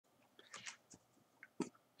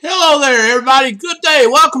Hello there, everybody. Good day.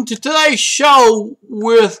 Welcome to today's show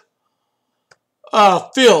with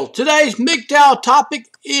Phill. Today's MGTOW topic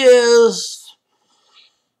is,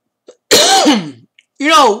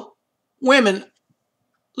 women,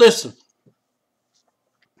 listen.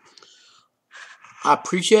 I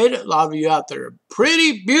appreciate it. A lot of you out there are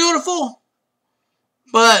pretty beautiful,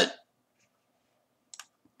 but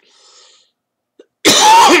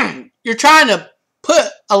you're trying to put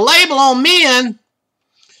a label on men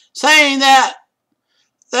saying that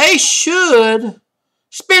they should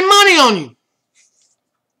spend money on you.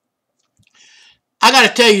 I got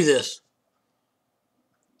to tell you this.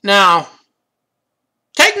 Now,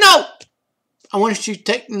 take note. I want you to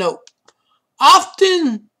take note.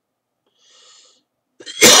 Often,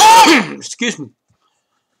 excuse me,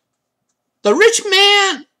 the rich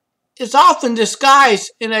man is often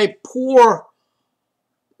disguised in a poor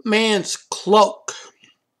man's cloak.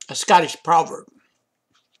 A Scottish proverb.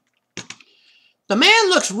 The man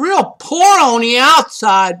looks real poor on the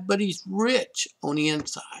outside, but he's rich on the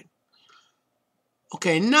inside.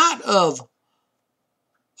 Okay, not of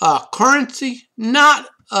currency, not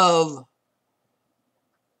of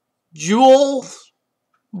jewels,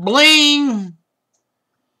 bling,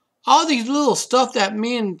 all these little stuff that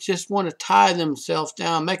men just want to tie themselves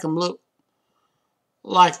down, make them look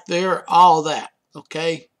like they're all that,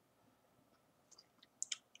 okay?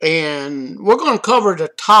 And we're going to cover the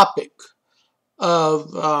topic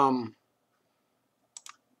of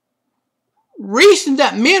reason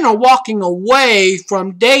that men are walking away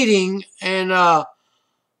from dating, and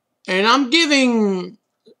I'm giving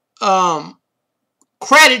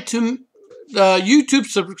credit to the YouTube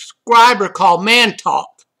subscriber called Man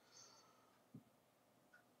Talk,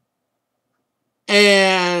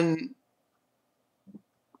 and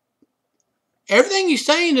everything he's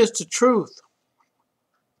saying is the truth.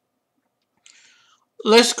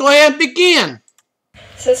 Let's go ahead and begin.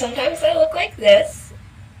 So sometimes I look like this,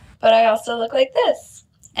 but I also look like this.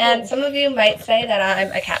 And some of you might say that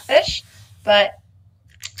I'm a catfish, but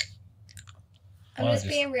I'm just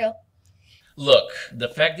being real. Look, the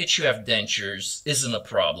fact that you have dentures isn't a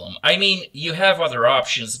problem. I mean, you have other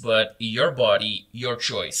options, but your body, your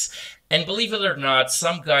choice. And believe it or not,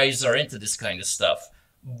 some guys are into this kind of stuff.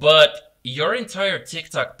 But your entire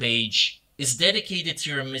TikTok page is dedicated to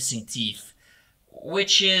your missing teeth.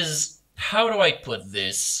 Which is, how do I put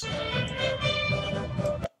this?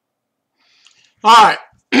 Alright.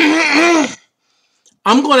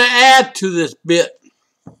 I'm going to add to this bit.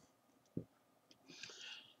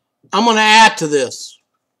 I'm going to add to this.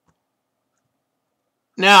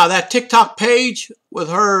 Now, that TikTok page with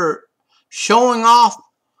her showing off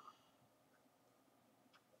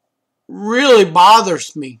really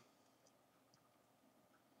bothers me.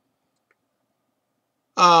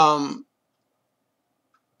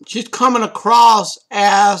 She's coming across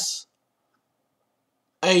as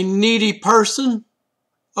a needy person,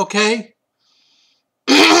 okay?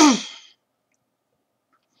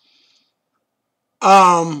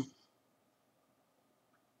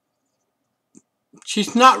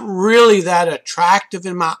 She's not really that attractive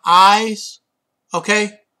in my eyes,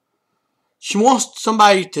 okay? She wants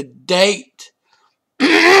somebody to date.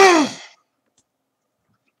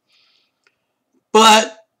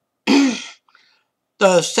 But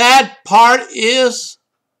the sad part is,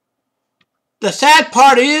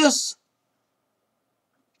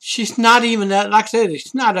 she's not even that, like I said,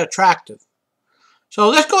 she's not attractive. So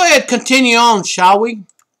let's go ahead and continue on, shall we?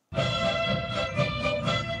 Men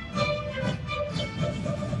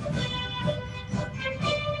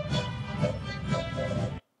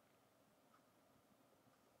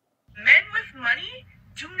with money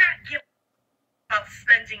do not give about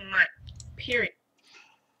spending money. Period.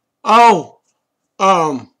 Oh,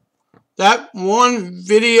 that one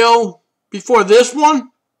video before this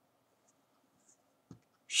one,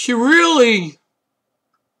 she really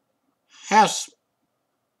has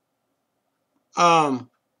lack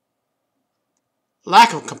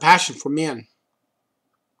of compassion for men.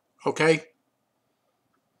 Okay?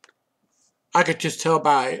 I could just tell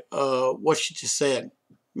by what she just said.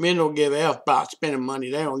 Men don't give a F about spending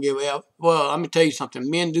money. They don't give a F. Well, let me tell you something.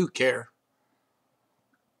 Men do care.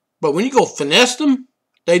 But when you go finesse them,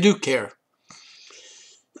 they do care.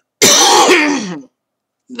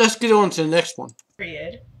 Let's get on to the next one.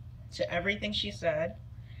 Period to everything she said.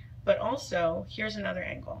 But also, here's another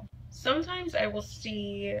angle. Sometimes I will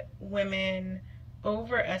see women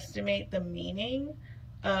overestimate the meaning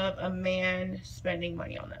of a man spending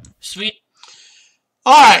money on them. Sweet.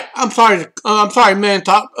 All right, I'm sorry, Man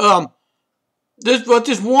Talk. What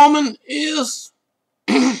this woman is,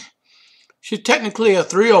 she's technically a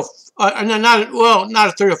No, not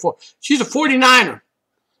a 3 or 4. She's a 49er.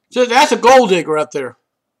 So that's a gold digger up there.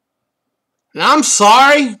 And I'm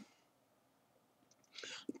sorry,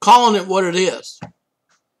 calling it what it is.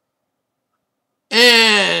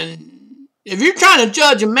 And if you're trying to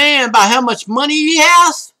judge a man by how much money he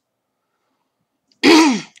has,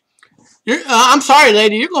 I'm sorry,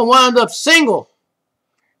 lady, you're going to wind up single.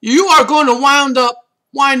 You are going to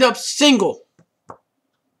wind up single.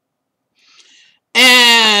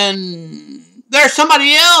 And there's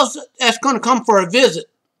somebody else that's going to come for a visit.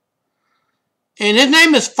 And his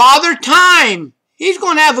name is Father Time. He's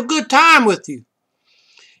going to have a good time with you.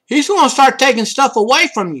 He's going to start taking stuff away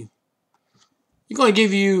from you. He's going to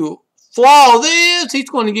give you flaw this. He's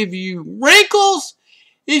going to give you wrinkles.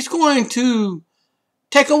 He's going to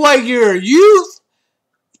take away your youth,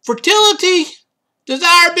 fertility,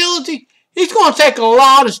 desirability. He's going to take a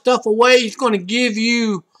lot of stuff away. He's going to give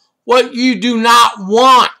you what you do not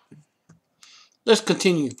want. Let's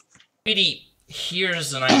continue. Sweetie,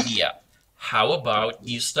 here's an idea. How about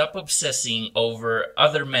you stop obsessing over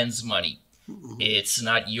other men's money? It's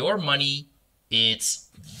not your money, it's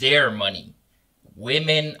their money.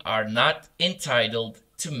 Women are not entitled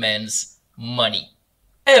to men's money.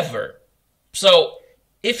 Ever. So,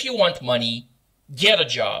 if you want money, get a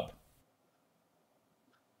job.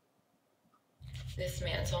 This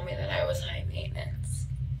man told me that I was high maintenance.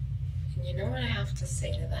 And you know what I have to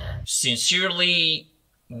say to that? Sincerely,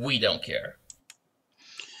 we don't care.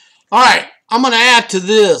 Alright, I'm going to add to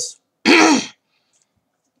this.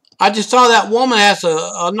 I just saw that woman has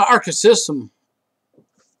a narcissism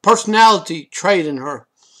personality trait in her.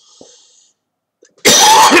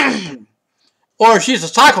 Or she's a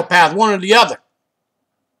psychopath, one or the other.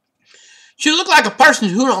 She looked like a person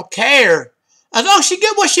who don't care as long as she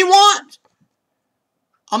get what she wants.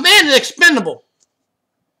 A man is expendable.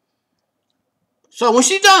 So when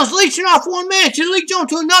she's done leeching off one man, she leeches on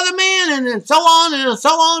to another man, and then so on, and so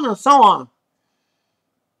on, and so on.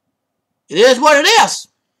 It is what it is.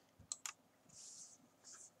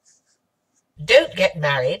 Don't get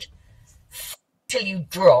married till you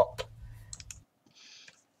drop.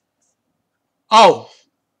 Oh,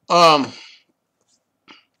 I'm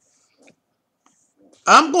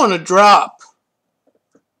going to drop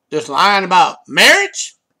this line about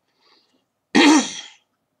marriage.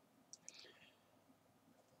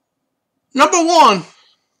 Number one,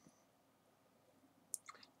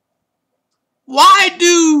 why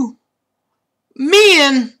do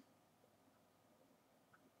men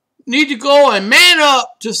need to go and man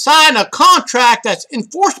up to sign a contract that's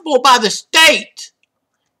enforceable by the state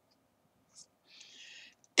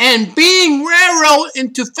and being railroaded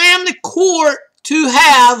into family court to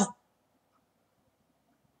have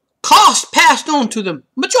costs passed on to them?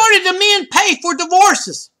 Majority of the men pay for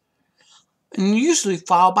divorces, and usually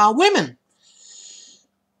filed by women.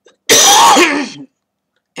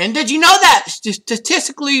 And did you know that? It's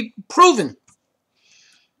statistically proven.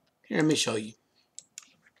 Here, let me show you.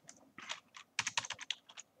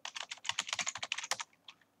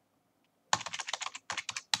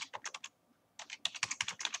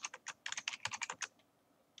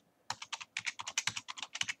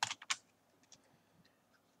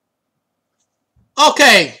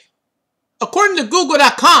 Okay, according to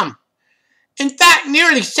Google.com, in fact,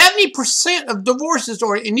 nearly 70% of divorces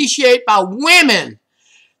are initiated by women.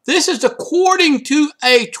 This is according to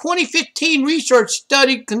a 2015 research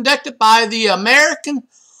study conducted by the American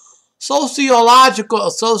Sociological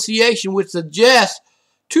Association, which suggests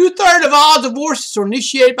 2/3 of all divorces are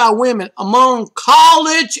initiated by women among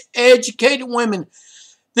college-educated women.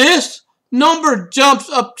 This number jumps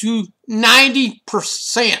up to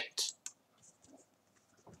 90%.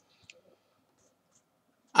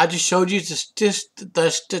 I just showed you the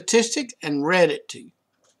statistic and read it to you.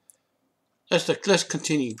 Let's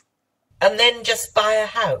continue. And then just buy a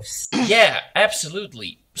house. Yeah,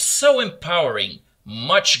 absolutely. So empowering.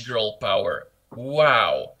 Much girl power.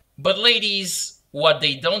 Wow. But ladies, what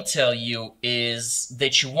they don't tell you is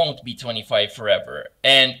that you won't be 25 forever.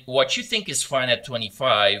 And what you think is fun at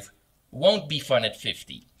 25 won't be fun at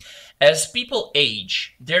 50. As people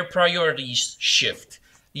age, their priorities shift.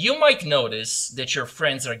 You might notice that your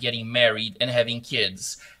friends are getting married and having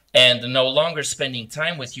kids and no longer spending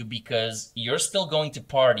time with you because you're still going to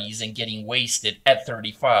parties and getting wasted at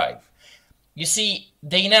 35. You see,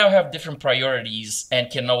 they now have different priorities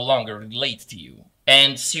and can no longer relate to you.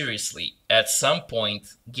 And seriously, at some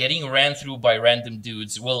point, getting ran through by random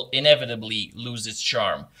dudes will inevitably lose its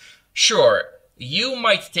charm. Sure, you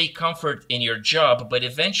might take comfort in your job, but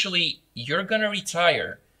eventually you're gonna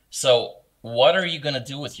retire. So what are you gonna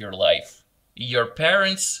do with your life? Your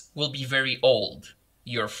parents will be very old.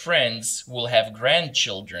 your friends will have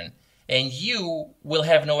grandchildren, and you will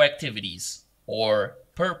have no activities or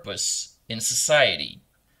purpose in society.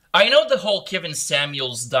 I know the whole Kevin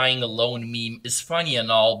Samuels dying alone meme is funny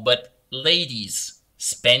and all, but ladies,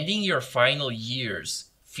 spending your final years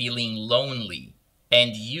feeling lonely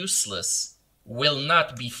and useless will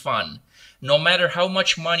not be fun. No matter how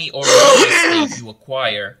much money or real estate you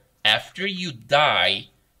acquire, after you die,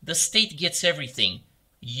 the state gets everything.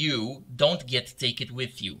 You don't get to take it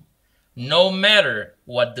with you. No matter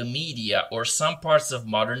what the media or some parts of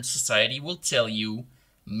modern society will tell you,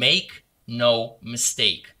 make no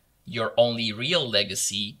mistake. Your only real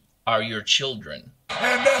legacy are your children.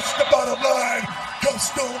 And that's the bottom line, because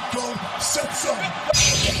Stone Cold said so.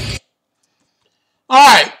 All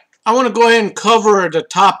right, I want to go ahead and cover the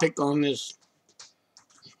topic on this.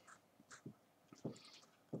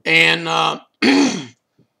 And now,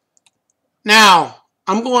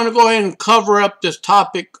 I'm going to go ahead and cover up this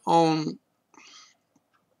topic on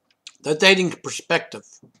the dating perspective.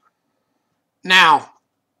 Now,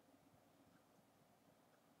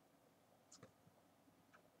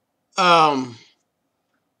 I'm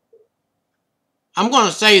going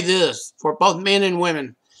to say this for both men and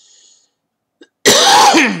women.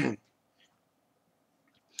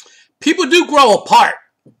 People do grow apart.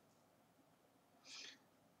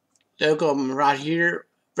 They'll go right here,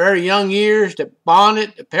 very young years, they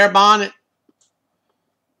bonded, they pair bonded.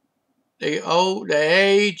 They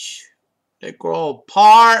age, they grow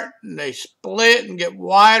apart, and they split and get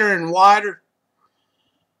wider and wider.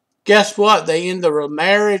 Guess what? They end a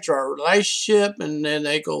marriage or a relationship, and then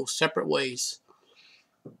they go separate ways.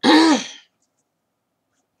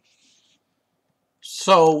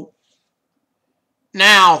 So,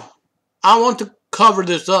 now, I want to cover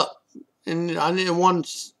this up, and I didn't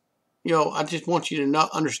want, I just want you to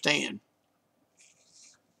understand.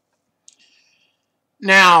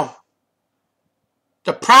 Now,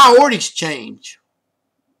 the priorities change.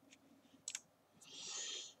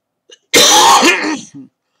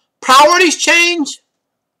 Priorities change.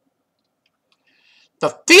 The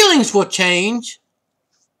feelings will change.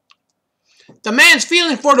 The man's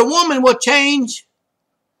feeling for the woman will change.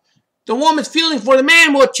 The woman's feeling for the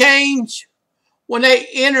man will change when they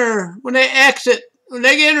enter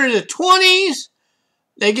the 20s,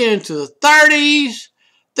 they get into the 30s,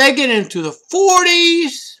 they get into the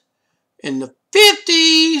 40s, in the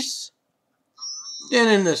 50s, then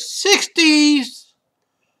in the 60s.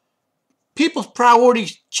 People's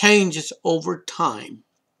priorities changes over time.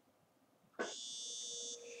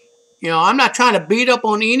 I'm not trying to beat up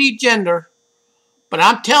on any gender, but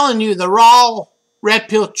I'm telling you the raw red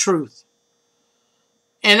pill truth.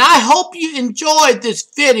 And I hope you enjoyed this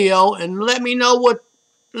video, and let me know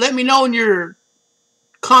in your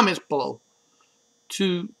comments below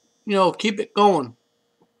to, keep it going.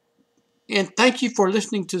 And thank you for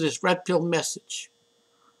listening to this red pill message.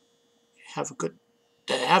 Have a good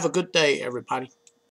day, everybody.